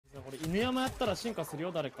俺犬山やったら進化する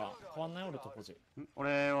よ。誰か変わんない。俺とポジ。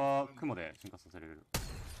俺は雲で進化させれる。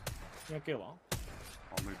やけは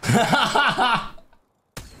あ、無理。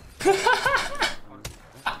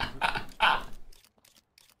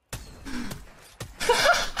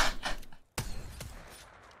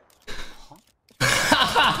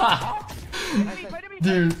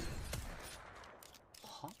Dude.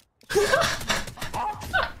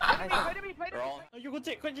こっ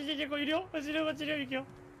ちいるよ。こっちいるよ。行くよ。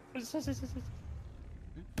Oh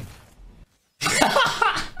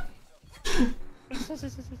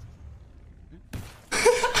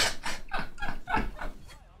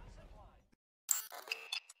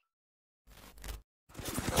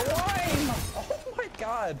my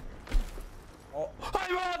god! Oh,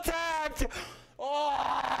 I'm attacked!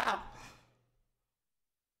 Oh!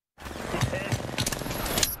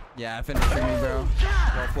 Yeah, finishing me, bro.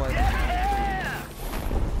 Well played.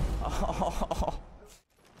 Oh.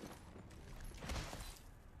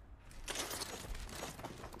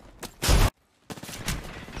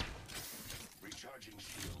 Recharging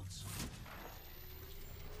shields.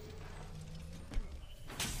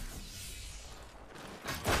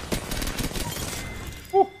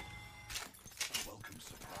 Welcome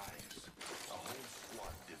surprise. A whole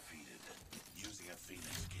squad defeated using a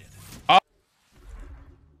Phoenix kit.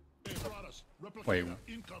 Wait.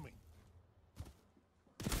 Incoming.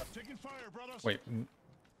 Taking fire, brothers. Wait.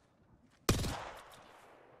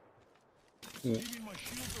 Leaving my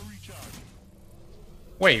shield to recharge.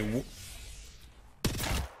 Wait.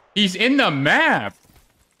 He's in the map.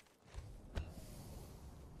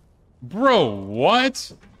 Bro,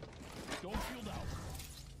 what? Don't shield out.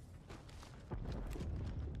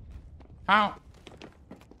 How?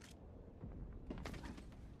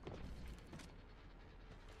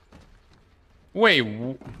 Wait.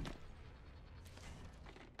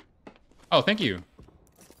 Oh, thank you.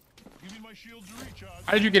 Giving my shield to recharge.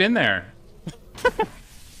 How did you get in there?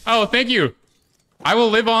 Oh, thank you. I will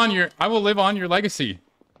live on your legacy.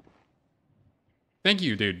 Thank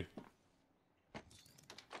you, dude.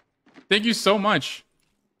 Thank you so much.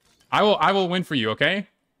 I will win for you, okay?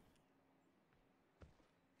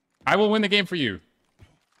 I will win the game for you.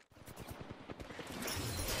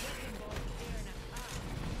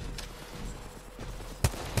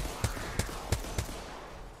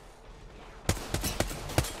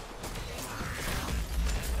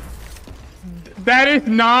 That is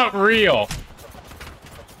not real.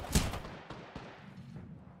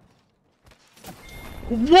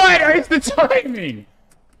 What is the timing?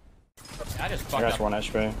 I just fucked up. 1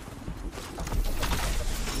 HP.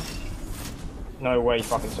 No way you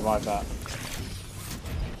fucking survived that.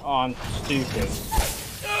 Oh, I'm stupid.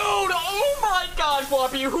 Dude, oh my god,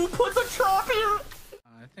 Floppy, who put the trap here?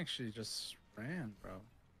 I think she just ran, bro.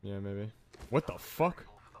 Yeah, maybe. What the fuck?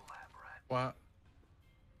 What?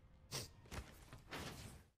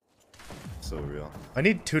 So real. I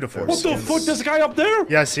need 2 to 4 What skins. the fuck? There's a guy up there?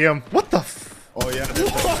 Yeah, I see him. What the f— Oh yeah, What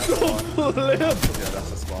the flip? yeah, that's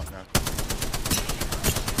the spot now.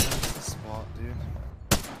 That's the spot, dude.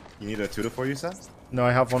 You need a 2 to 4, you said? No,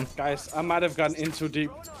 I have one. Guys, I might have gotten in too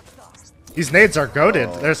deep. These nades are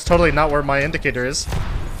goated. That's totally not where my indicator is.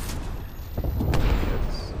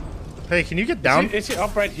 Hey, can you get down? Is he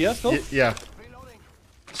up right here still? Yeah.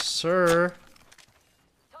 Sir.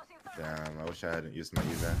 Damn, I wish I hadn't used my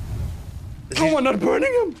user. No, I'm not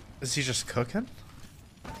burning him! Is he just cooking?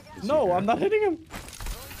 No, I'm not hitting him.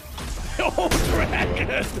 Oh,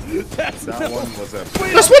 dragon! That's That no. one was a.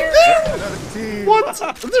 Wait, There's one there! Another team! What?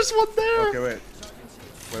 There's one there! Okay,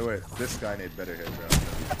 wait. This guy need better hit, bro.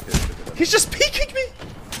 He's just peeking me!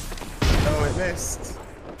 No, it missed.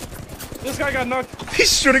 This guy got knocked.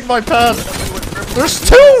 He's shooting my pad! There's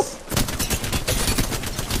 2!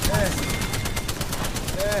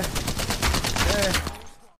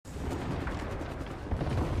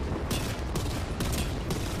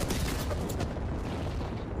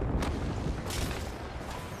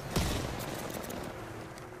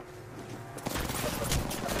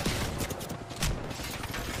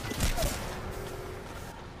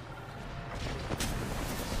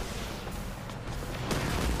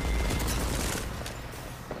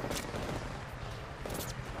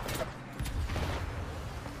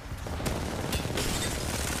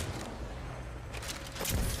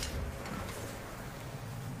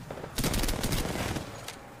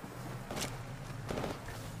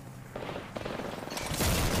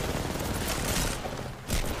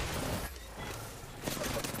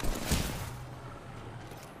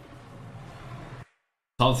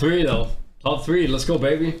 Top 3 though. Top 3, let's go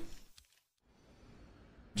baby.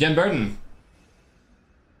 Jen Burton.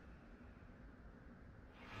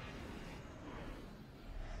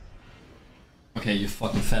 Okay, you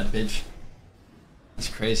fucking fat bitch. That's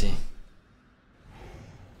crazy.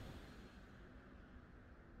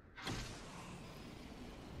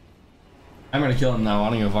 I'm gonna kill him now, I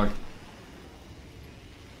don't give a fuck.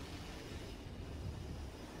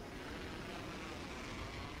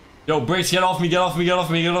 Yo, Briggs, get off me, get off me, get off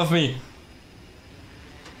me, get off me.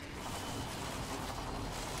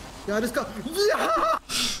 Yeah, I just got. Yeah!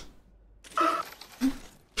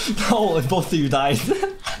 No, both of you died.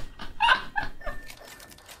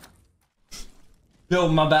 Yo,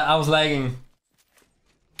 my bad, I was lagging.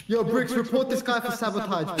 Yo, Briggs, report this guy for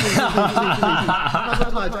sabotage. Please.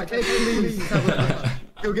 Sabotage, okay? Please, sabotage.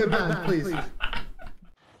 He'll get banned, please.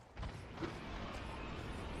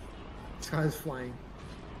 This guy's flying.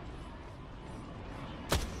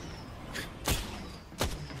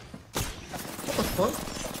 What the fuck?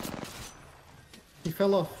 He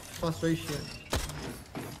fell off frustration.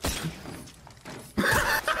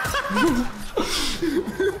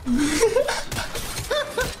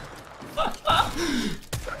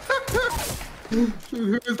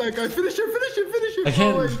 Who is that guy? Finish him, finish him, finish him! I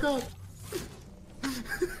can't. Oh my god.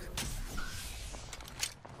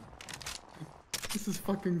 This is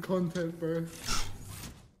fucking content, bro.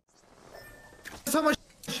 So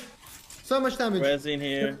much damage. Res in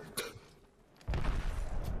here.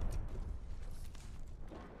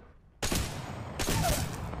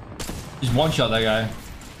 He's one shot that guy.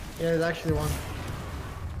 Yeah, there's actually one.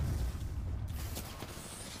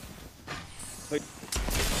 Wait.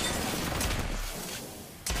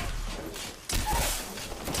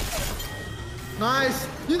 Nice!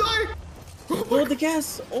 You die! Oh, the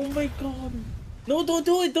gas! Oh my god! No, don't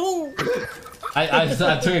do it! Don't! I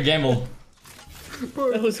took a gamble.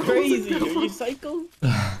 That was crazy! Are you psycho?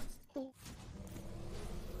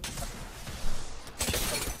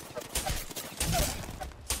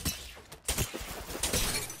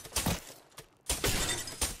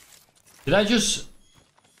 Did I just...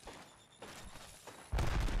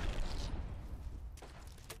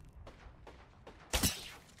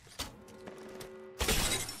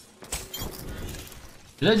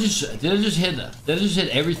 Did I just hit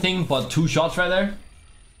everything but 2 shots right there?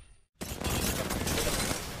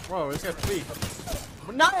 Whoa, he's got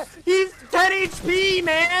 3. Not, he's 10 HP,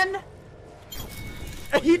 man!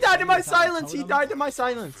 He died to my silence! He died to my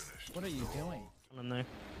silence! What are you doing? I'm in there.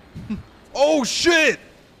 Oh shit!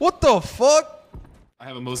 What the fuck? I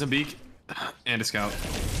have a Mozambique and a scout.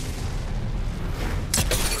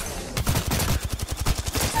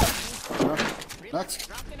 Next.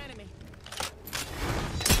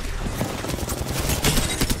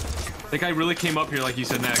 That guy really came up here like you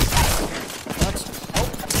said next.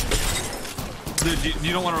 Dude,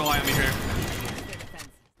 you don't want to rely on me here.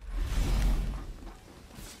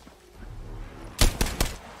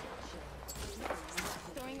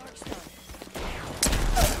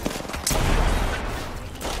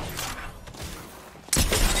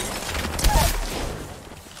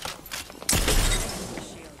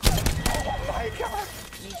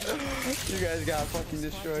 You guys got fucking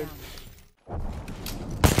destroyed.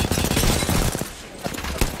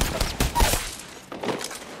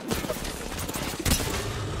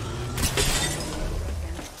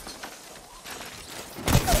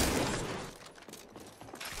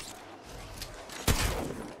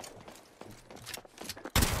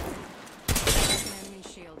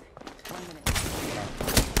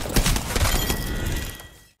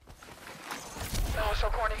 Oh, so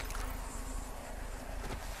corny.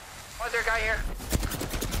 Why is there a guy here?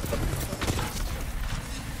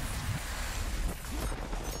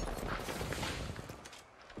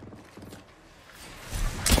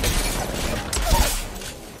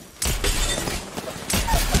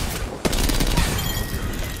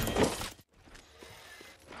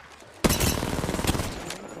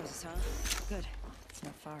 Good. It's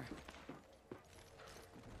not far.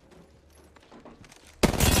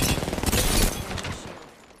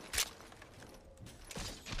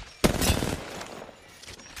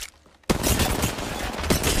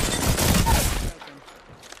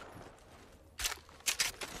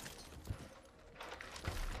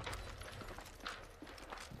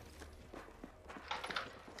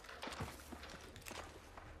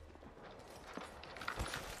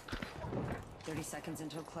 Seconds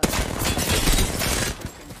until close.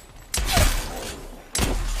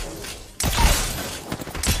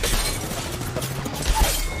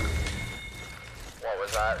 What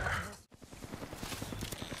was that?